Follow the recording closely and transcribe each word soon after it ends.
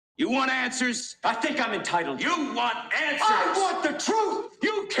You want answers? I think I'm entitled. You want answers? I want the truth!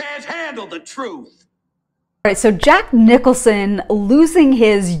 You can't handle the truth. All right, so Jack Nicholson losing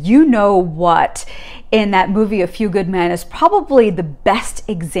his you-know-what in that movie A Few Good Men is probably the best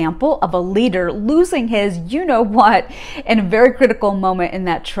example of a leader losing his you-know-what in a very critical moment in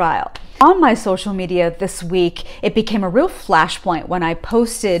that trial. On my social media this week, it became a real flashpoint when I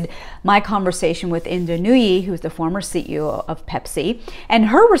posted my conversation with Indu Nui, who's the former CEO of Pepsi, and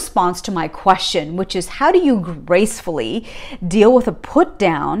her response to my question, which is, how do you gracefully deal with a put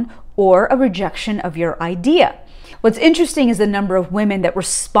down or a rejection of your idea? What's interesting is the number of women that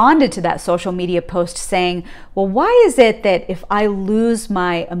responded to that social media post saying, well, why is it that if I lose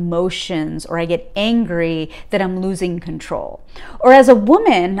my emotions or I get angry that I'm losing control? Or as a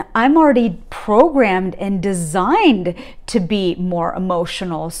woman, I'm already programmed and designed to be more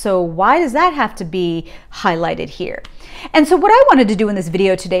emotional. So why does that have to be highlighted here? And so what I wanted to do in this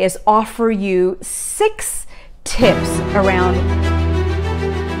video today is offer you 6 tips around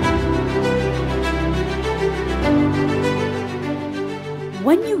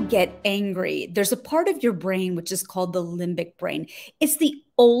when you get angry. There's a part of your brain which is called the limbic brain. It's the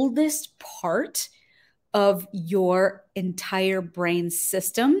oldest part of your entire brain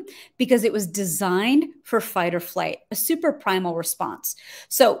system because it was designed for fight or flight, a super primal response.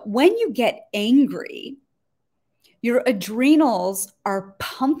 So when you get angry, your adrenals are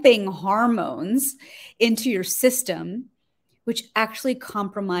pumping hormones into your system, which actually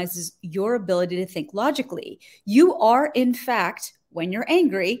compromises your ability to think logically. You are, in fact, when you're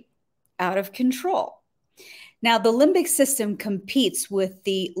angry, out of control. Now, the limbic system competes with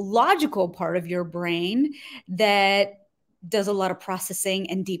the logical part of your brain that does a lot of processing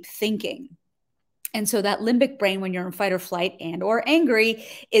and deep thinking. And so that limbic brain, when you're in fight or flight and or angry,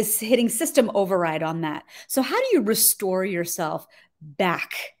 is hitting system override on that. So how do you restore yourself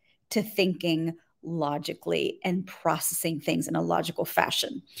back to thinking logically and processing things in a logical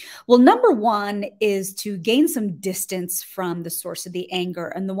fashion? Well, number one is to gain some distance from the source of the anger.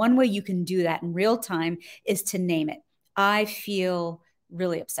 And the one way you can do that in real time is to name it. I feel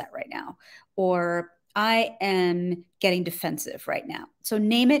really upset right now, or I am getting defensive right now. So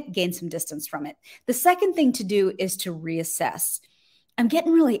name it, gain some distance from it. The second thing to do is to reassess. I'm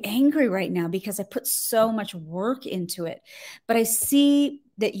getting really angry right now because I put so much work into it, but I see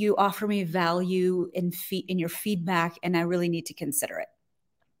that you offer me value in your feedback, and I really need to consider it.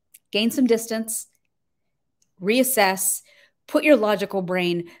 Gain some distance, reassess, put your logical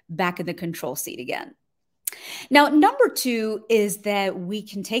brain back in the control seat again. Now, number 2 is that we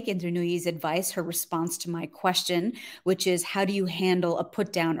can take Indu Nui's advice, her response to my question, which is, how do you handle a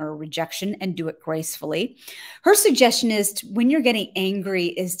put down or a rejection and do it gracefully? Her suggestion is when you're getting angry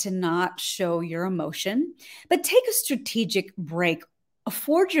is to not show your emotion, but take a strategic break.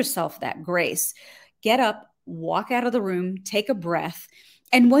 Afford yourself that grace. Get up, walk out of the room, take a breath.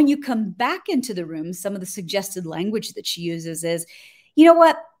 And when you come back into the room, some of the suggested language that she uses is, you know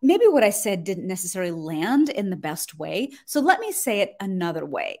what, maybe what I said didn't necessarily land in the best way. So let me say it another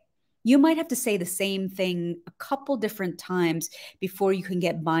way. You might have to say the same thing a couple different times before you can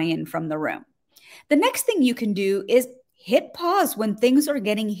get buy-in from the room. The next thing you can do is hit pause when things are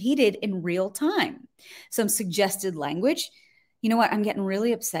getting heated in real time. Some suggested language. You know what, I'm getting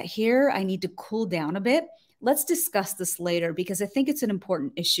really upset here. I need to cool down a bit. Let's discuss this later because I think it's an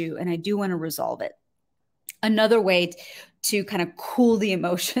important issue and I do want to resolve it. Another way to kind of cool the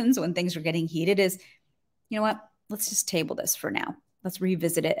emotions when things are getting heated is, you know what, let's just table this for now. Let's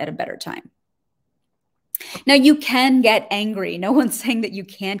revisit it at a better time. Now, you can get angry. No one's saying that you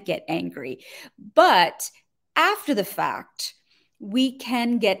can't get angry. But after the fact, we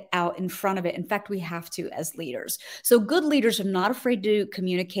can get out in front of it. In fact, we have to as leaders. So good leaders are not afraid to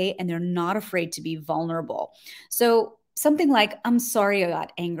communicate and they're not afraid to be vulnerable. So something like, I'm sorry I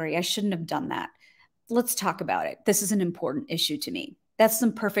got angry. I shouldn't have done that. Let's talk about it. This is an important issue to me. That's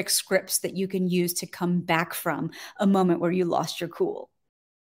some perfect scripts that you can use to come back from a moment where you lost your cool.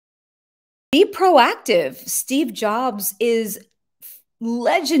 Be proactive. Steve Jobs is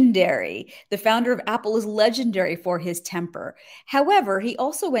legendary. The founder of Apple is legendary for his temper. However, he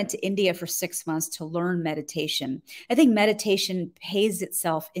also went to India for 6 months to learn meditation. I think meditation pays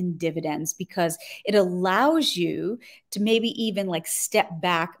itself in dividends because it allows you to maybe even like step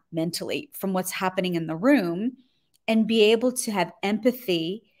back mentally from what's happening in the room and be able to have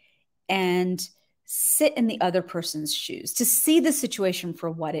empathy and sit in the other person's shoes, to see the situation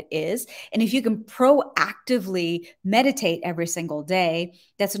for what it is. And if you can proactively meditate every single day,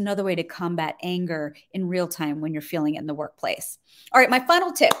 that's another way to combat anger in real time when you're feeling it in the workplace. All right, my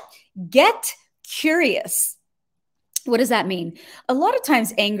final tip, get curious. What does that mean? A lot of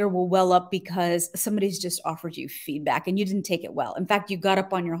times anger will well up because somebody's just offered you feedback and you didn't take it well. In fact, you got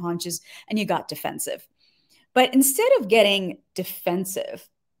up on your haunches and you got defensive. But instead of getting defensive,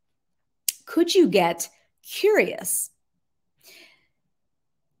 could you get curious?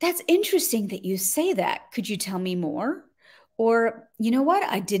 That's interesting that you say that. Could you tell me more? Or, you know what?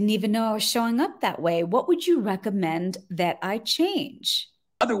 I didn't even know I was showing up that way. What would you recommend that I change?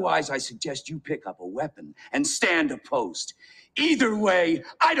 Otherwise, I suggest you pick up a weapon and stand a post. Either way,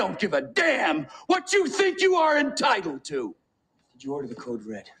 I don't give a damn what you think you are entitled to. Did you order the code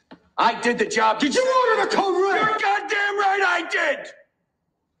red? I did the job. Did you order the code red? You're goddamn right I did.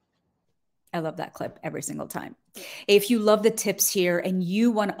 I love that clip every single time. If you love the tips here and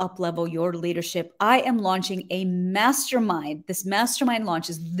you want to up-level your leadership, I am launching a mastermind. This mastermind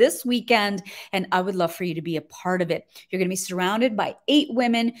launches this weekend, and I would love for you to be a part of it. You're going to be surrounded by 8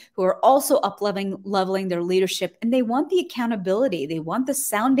 women who are also leveling their leadership, and they want the accountability. They want the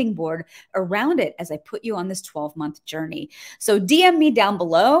sounding board around it as I put you on this 12-month journey. So DM me down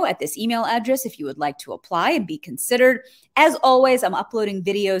below at this email address if you would like to apply and be considered. As always, I'm uploading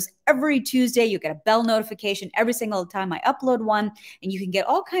videos every Tuesday. You get a bell notification every single time I upload one, and you can get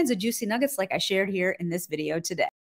all kinds of juicy nuggets like I shared here in this video today.